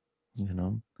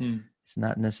 It's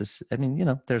not necessary. I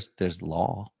mean, there's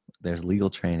law, there's legal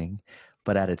training,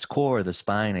 but at its core, the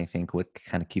spine, I think what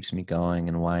kind of keeps me going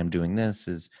and why I'm doing this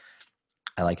is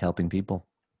I like helping people.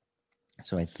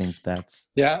 So I think that's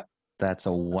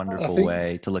a wonderful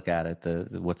way to look at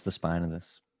it. What's the spine of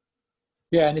this?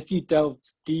 Yeah, and if you delved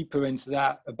deeper into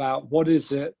that about what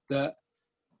is it that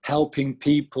helping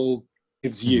people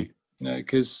gives you,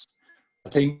 because I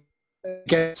think,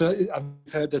 again,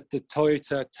 I've heard that the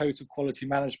Toyota total quality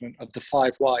management of the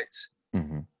 5 whys,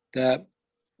 that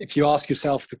if you ask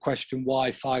yourself the question why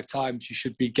 5 times, you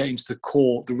should be getting to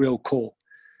the real core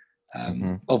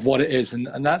of what it is.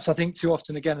 And that's, I think, too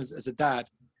often, again, as a dad,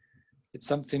 it's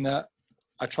something that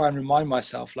I try and remind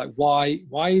myself, like, why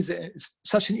is it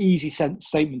such an easy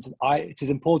statement? It is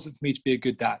important for me to be a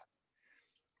good dad,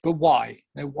 but why?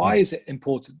 Why is it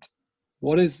important?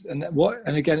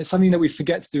 And again, it's something that we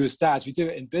forget to do as dads. We do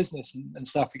it in business and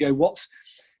stuff. We go,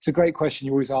 it's a great question.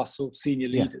 You always ask sort of senior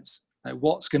leaders, like,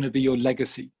 what's going to be your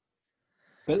legacy?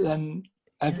 But then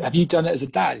have you done it as a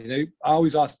dad? I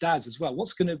always ask dads as well,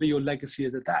 what's going to be your legacy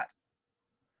as a dad?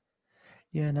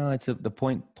 Yeah, no, it's the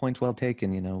point well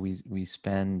taken. We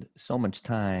spend so much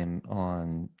time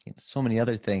on so many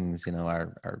other things.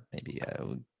 Our maybe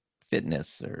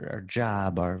fitness or our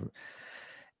job,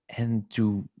 and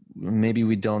maybe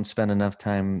we don't spend enough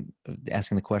time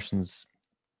asking the questions.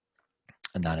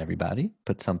 And not everybody,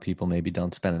 but some people maybe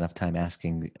don't spend enough time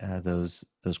asking those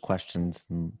questions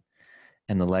and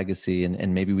the legacy,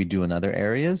 and maybe we do in other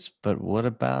areas. But what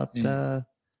about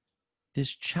this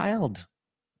child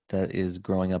that is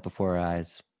growing up before our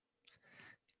eyes?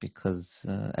 Because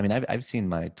I've seen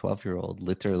my 12-year-old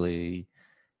literally,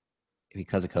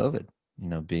 because of COVID,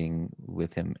 being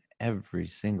with him every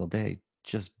single day,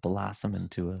 just blossom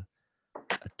into a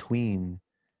tween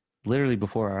literally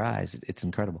before our eyes. It's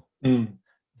incredible.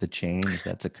 The change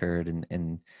that's occurred,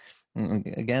 and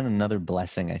again, another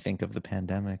blessing, I think, of the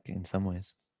pandemic in some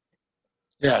ways.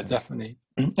 Yeah, definitely.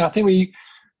 I think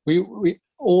we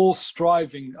all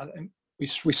striving. We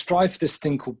strive for this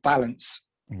thing called balance,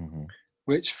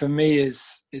 which for me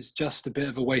is just a bit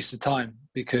of a waste of time,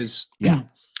 because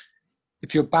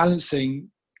if you're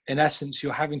balancing, in essence,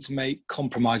 you're having to make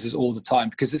compromises all the time,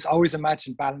 because it's always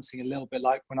imagined balancing a little bit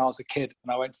like when I was a kid,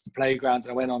 when I went to the playground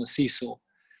and I went on a seesaw.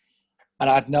 And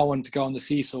I had no one to go on the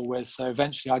seesaw with. So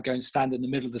eventually I'd go and stand in the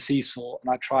middle of the seesaw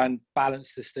and I'd try and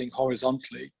balance this thing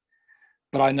horizontally.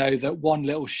 But I know that one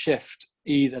little shift,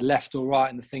 either left or right,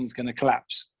 and the thing's going to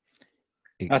collapse.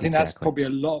 And I think that's probably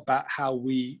a lot about how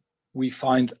we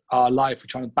find our life. We're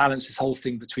trying to balance this whole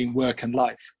thing between work and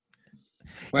life.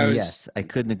 Whereas, yes, I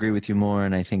couldn't agree with you more.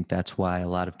 And I think that's why a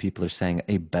lot of people are saying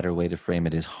a better way to frame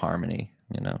it is harmony,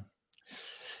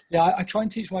 Yeah, I try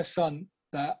and teach my son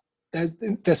that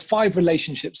there's 5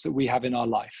 relationships that we have in our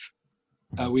life.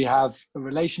 We have a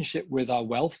relationship with our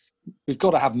wealth. We've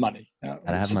got to have money.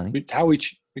 Gotta have money. We've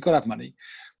got to have money.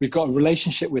 We've got a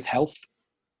relationship with health.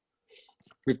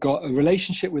 We've got a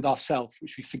relationship with ourselves,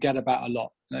 which we forget about a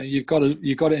lot. You've got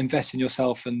to invest in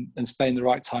yourself and spend the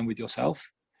right time with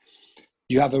yourself.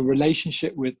 You have a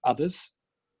relationship with others.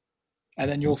 And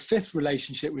then your fifth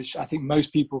relationship, which I think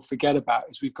most people forget about,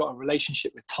 is we've got a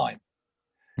relationship with time,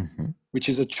 which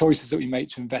is the choices that we make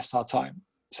to invest our time.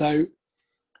 So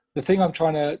the thing I'm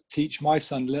trying to teach my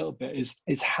son a little bit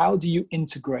is how do you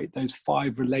integrate those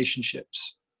 5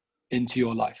 relationships into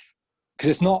your life?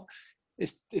 Because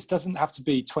it doesn't have to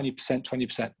be 20%,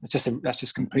 20%. That's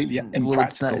just completely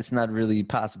impractical. Well, it's not really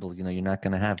possible. You know, you're not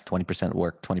going to have 20%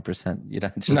 work, 20%. You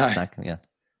know, it's not. Yeah.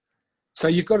 So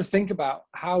you've got to think about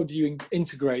how do you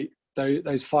integrate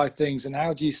those 5 things, and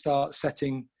how do you start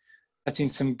setting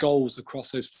some goals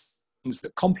across those things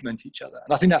that complement each other.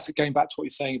 And I think that's going back to what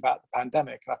you're saying about the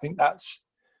pandemic. And I think that's,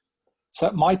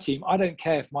 so my team, I don't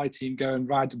care if my team go and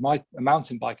ride a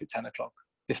mountain bike at 10 o'clock.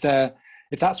 If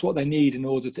that's what they need in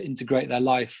order to integrate their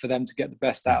life for them to get the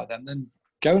best out of them, then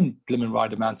go and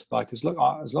ride a mountain bike. As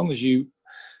long as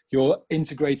you're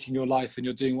integrating your life and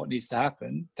you're doing what needs to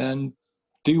happen, then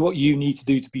do what you need to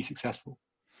do to be successful.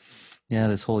 Yeah,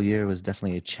 this whole year was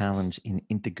definitely a challenge in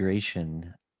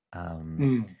integration.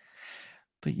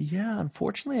 But yeah,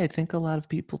 unfortunately, I think a lot of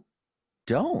people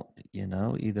don't, you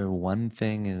know, either one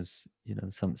thing is, you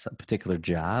know, some particular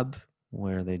job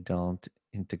where they don't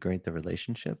integrate the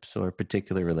relationships, or a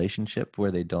particular relationship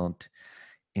where they don't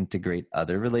integrate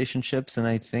other relationships. And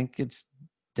I think it's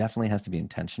definitely has to be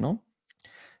intentional.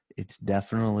 It's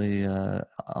definitely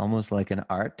almost like an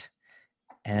art,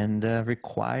 and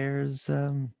requires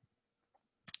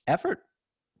effort.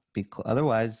 Because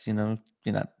otherwise, you know,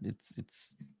 you're not.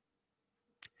 It's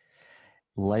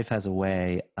life has a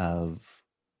way of,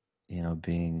 you know,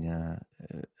 being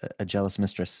a jealous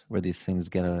mistress, where these things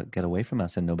get away from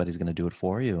us, and nobody's going to do it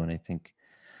for you. And I think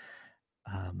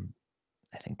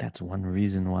that's one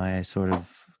reason why I sort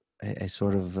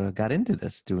of got into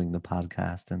this, doing the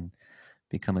podcast and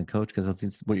becoming a coach, because I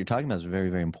think what you're talking about is very,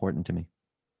 very important to me.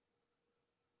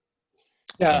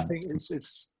 Yeah, I think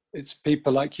it's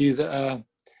people like you that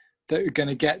are going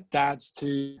to get dads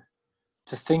to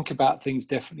think about things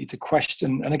differently, to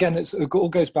question. And again, it all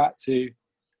goes back to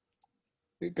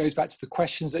the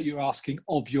questions that you're asking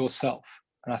of yourself.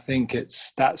 And I think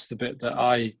that's the bit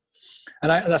that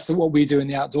that's what we do in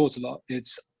the outdoors a lot.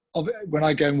 It's when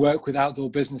I go and work with outdoor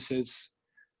businesses,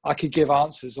 I could give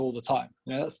answers all the time.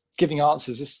 You know, giving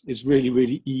answers is really,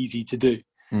 really easy to do.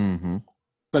 Mm-hmm.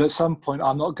 But at some point,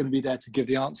 I'm not going to be there to give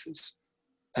the answers.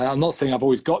 I'm not saying I've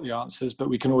always got the answers, but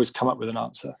we can always come up with an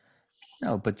answer.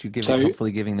 No, but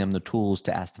hopefully giving them the tools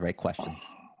to ask the right questions.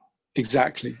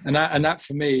 Exactly. And that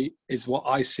for me is what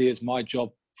I see as my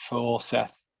job for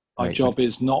Seth. My job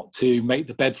is not to make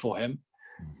the bed for him.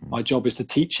 Mm-hmm. My job is to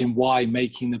teach him why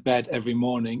making the bed every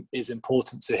morning is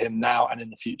important to him now and in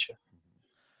the future.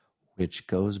 Which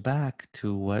goes back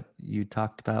to what you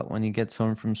talked about when he gets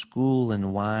home from school,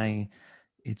 and why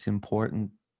it's important,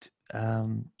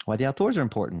 why the outdoors are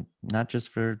important, not just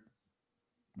for,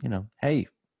 you know, hey,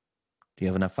 do you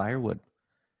have enough firewood?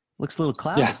 Looks a little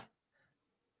cloudy. Yeah.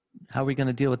 How are we going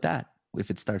to deal with that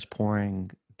if it starts pouring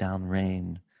down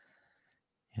rain,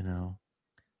 you know,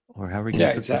 or how are we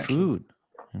going to cook the food,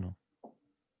 you know?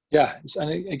 Yeah.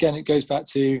 And again, it goes back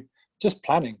to just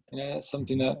planning. You know, that's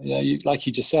something that, you know, like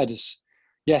you just said, is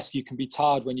yes, you can be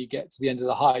tired when you get to the end of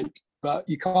the hike, but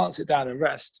you can't sit down and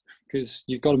rest, because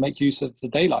you've got to make use of the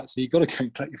daylight. So you've got to go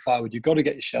and collect your firewood. You've got to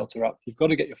get your shelter up. You've got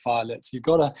to get your fire lit. So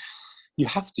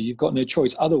you've got no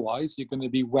choice. Otherwise you're going to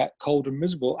be wet, cold and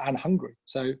miserable and hungry.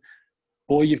 So,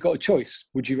 or you've got a choice.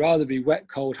 Would you rather be wet,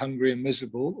 cold, hungry and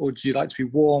miserable, or do you like to be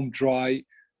warm, dry,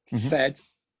 fed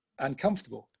and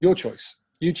comfortable? Your choice.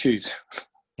 You choose.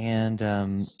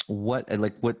 And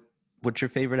what's your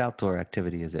favorite outdoor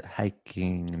activity? Is it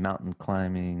hiking, mountain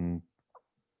climbing,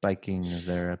 biking? Is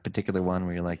there a particular one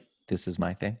where you're like, this is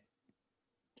my thing?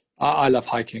 I love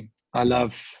hiking. I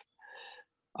love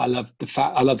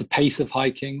the pace of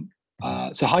hiking.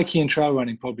 So hiking and trail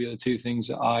running probably are the 2 things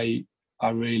that I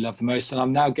really love the most. And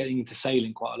I'm now getting into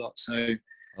sailing quite a lot. So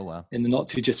in the not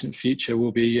too distant future,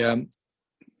 we'll be going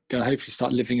to hopefully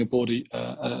start living aboard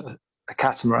a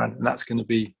catamaran. And that's going to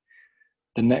be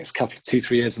the next couple of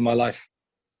 2-3 years of my life.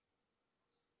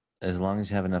 As long as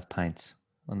you have enough pints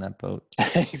on that boat.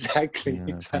 Exactly.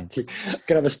 I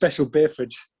can have a special beer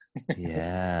fridge.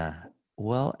 Yeah.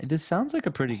 Well, this sounds like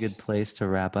a pretty good place to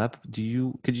wrap up. Could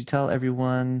you tell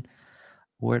everyone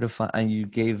where to find? You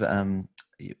gave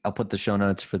I'll put the show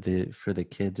notes for the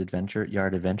kids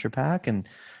yard adventure pack, and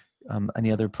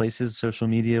any other places, social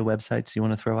media, websites you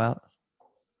want to throw out?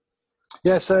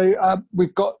 Yeah, so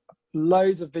we've got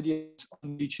loads of videos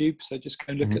on YouTube. So just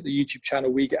go and look at the YouTube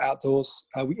channel, We Get Outdoors.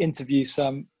 We interview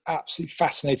some absolutely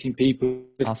fascinating people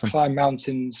who've Awesome. climbed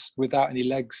mountains without any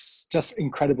legs. Just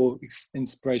incredible,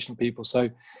 inspirational people. So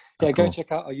yeah, go and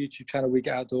check out our YouTube channel, We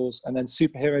Get Outdoors, and then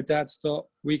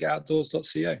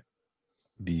superherodads.wegetoutdoors.co.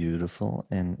 Beautiful.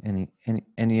 And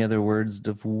any other words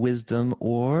of wisdom?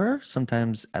 Or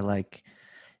sometimes I like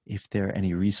if there are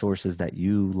any resources that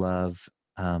you love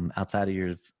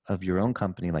outside of your own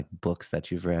company, like books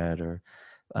that you've read, or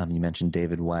you mentioned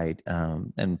David White,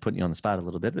 and putting you on the spot a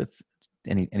little bit. If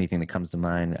anything that comes to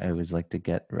mind, I always like to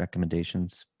get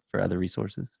recommendations for other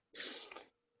resources.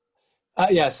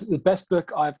 Yes, the best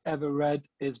book I've ever read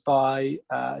is by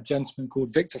a gentleman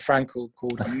called Viktor Frankl,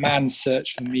 called A Man's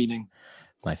Search for Meaning.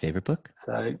 My favorite book.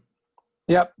 So,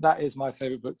 yep, that is my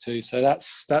favorite book too. So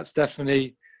that's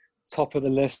definitely top of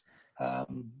the list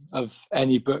of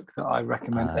any book that I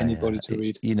recommend anybody to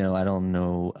read. You know, I don't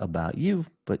know about you,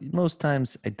 but most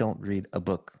times I don't read a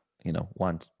book,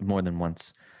 more than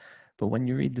once. But when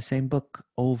you read the same book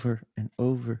over and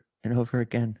over and over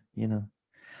again,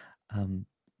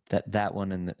 that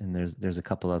one and there's a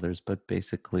couple others, but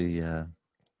basically,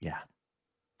 yeah.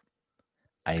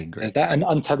 I agree. That and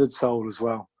Untethered Soul as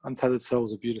well. Untethered Soul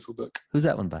is a beautiful book. Who's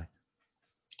that one by?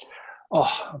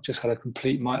 Oh, I've just had a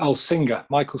complete Singer,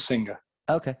 Michael Singer.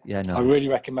 Okay, yeah, no. I really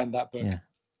recommend that book. Yeah.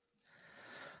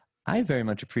 I very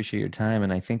much appreciate your time,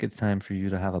 and I think it's time for you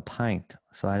to have a pint.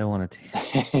 So I don't want to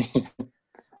take.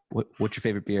 What's your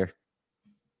favorite beer?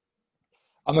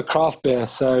 I'm a craft beer,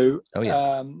 so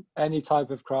any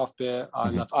type of craft beer I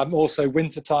love. I'm also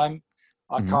wintertime.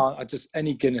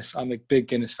 Any Guinness. I'm a big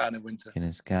Guinness fan in winter.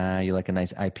 Guinness guy. You like a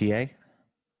nice IPA? I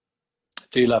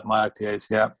do love my IPAs,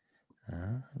 yeah.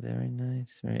 Very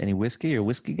nice. Any whiskey? You're a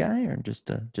whiskey guy or just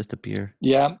a beer?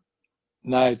 Yeah.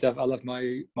 No, Dev, I love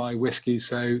my whiskey.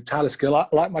 So Talisker,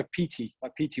 I like my peaty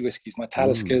whiskeys, my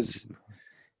Taliskers.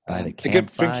 By the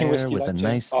campfire with a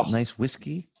nice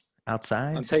whiskey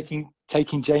outside. I'm taking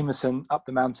Jameson up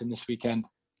the mountain this weekend.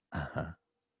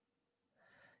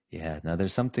 Yeah, now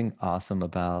there's something awesome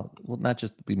about, not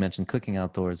just, we mentioned cooking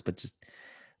outdoors, but just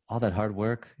all that hard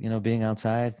work, being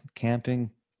outside,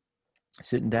 camping,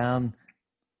 sitting down,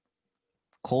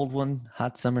 cold one,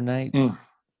 hot summer night.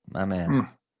 My man.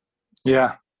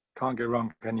 Yeah, can't go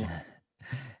wrong, can you?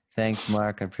 Thanks,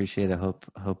 Mark. I appreciate it. Hope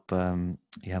you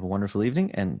have a wonderful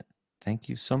evening, and thank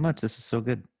you so much. This is so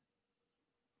good.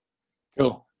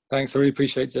 Cool. Thanks. I really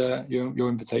appreciate your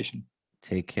invitation.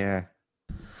 Take care.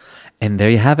 And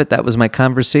there you have it. That was my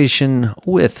conversation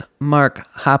with Mark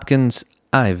Hopkins.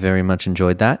 I very much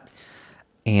enjoyed that.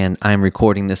 And I'm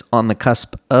recording this on the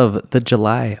cusp of the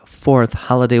July 4th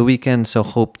holiday weekend, so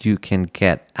hope you can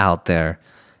get out there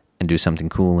and do something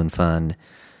cool and fun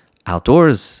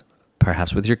outdoors,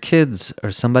 perhaps with your kids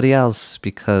or somebody else,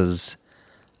 because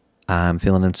I'm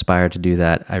feeling inspired to do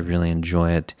that. I really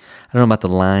enjoy it. I don't know about the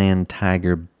lion,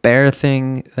 tiger, bear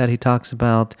thing that he talks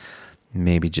about.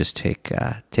 Maybe just take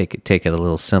it a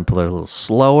little simpler, a little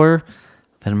slower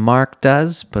than Mark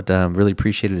does, but really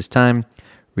appreciated his time.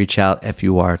 Reach out,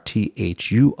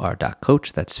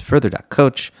 FURTHUR.coach. That's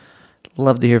further.coach.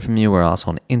 Love to hear from you. We're also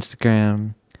on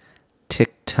Instagram,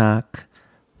 TikTok,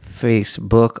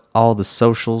 Facebook, all the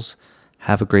socials.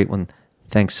 Have a great one.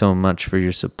 Thanks so much for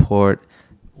your support.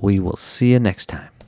 We will see you next time.